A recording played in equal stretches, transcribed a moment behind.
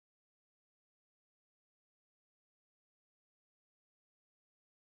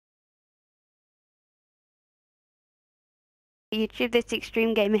YouTube, this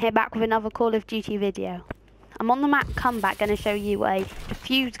Extreme Gamer here, back with another Call of Duty video. I'm on the map Comeback, going to show you a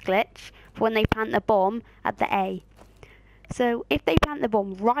defuse glitch for when they plant the bomb at the A. So if they plant the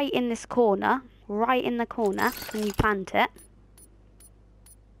bomb right in this corner, right in the corner, and you plant it,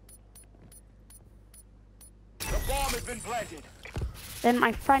 the bomb has been planted. Then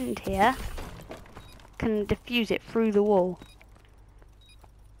my friend here can defuse it through the wall.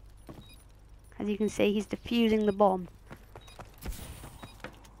 As you can see, he's defusing the bomb.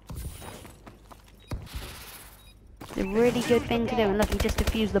 It's a really good thing to do, and look, he just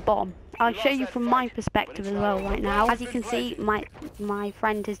defused the bomb. I'll show you from my perspective as well right now. As you can see, my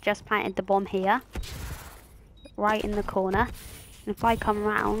friend has just planted the bomb here, right in the corner. And if I come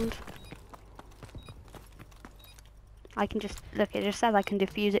round, I can just, look, it just says I can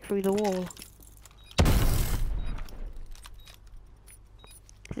defuse it through the wall.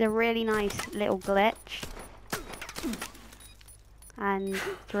 It's a really nice little glitch, and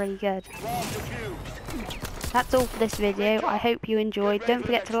it's really good. That's all for this video. I hope you enjoyed. Don't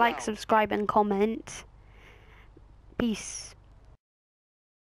forget to like, subscribe and comment. Peace.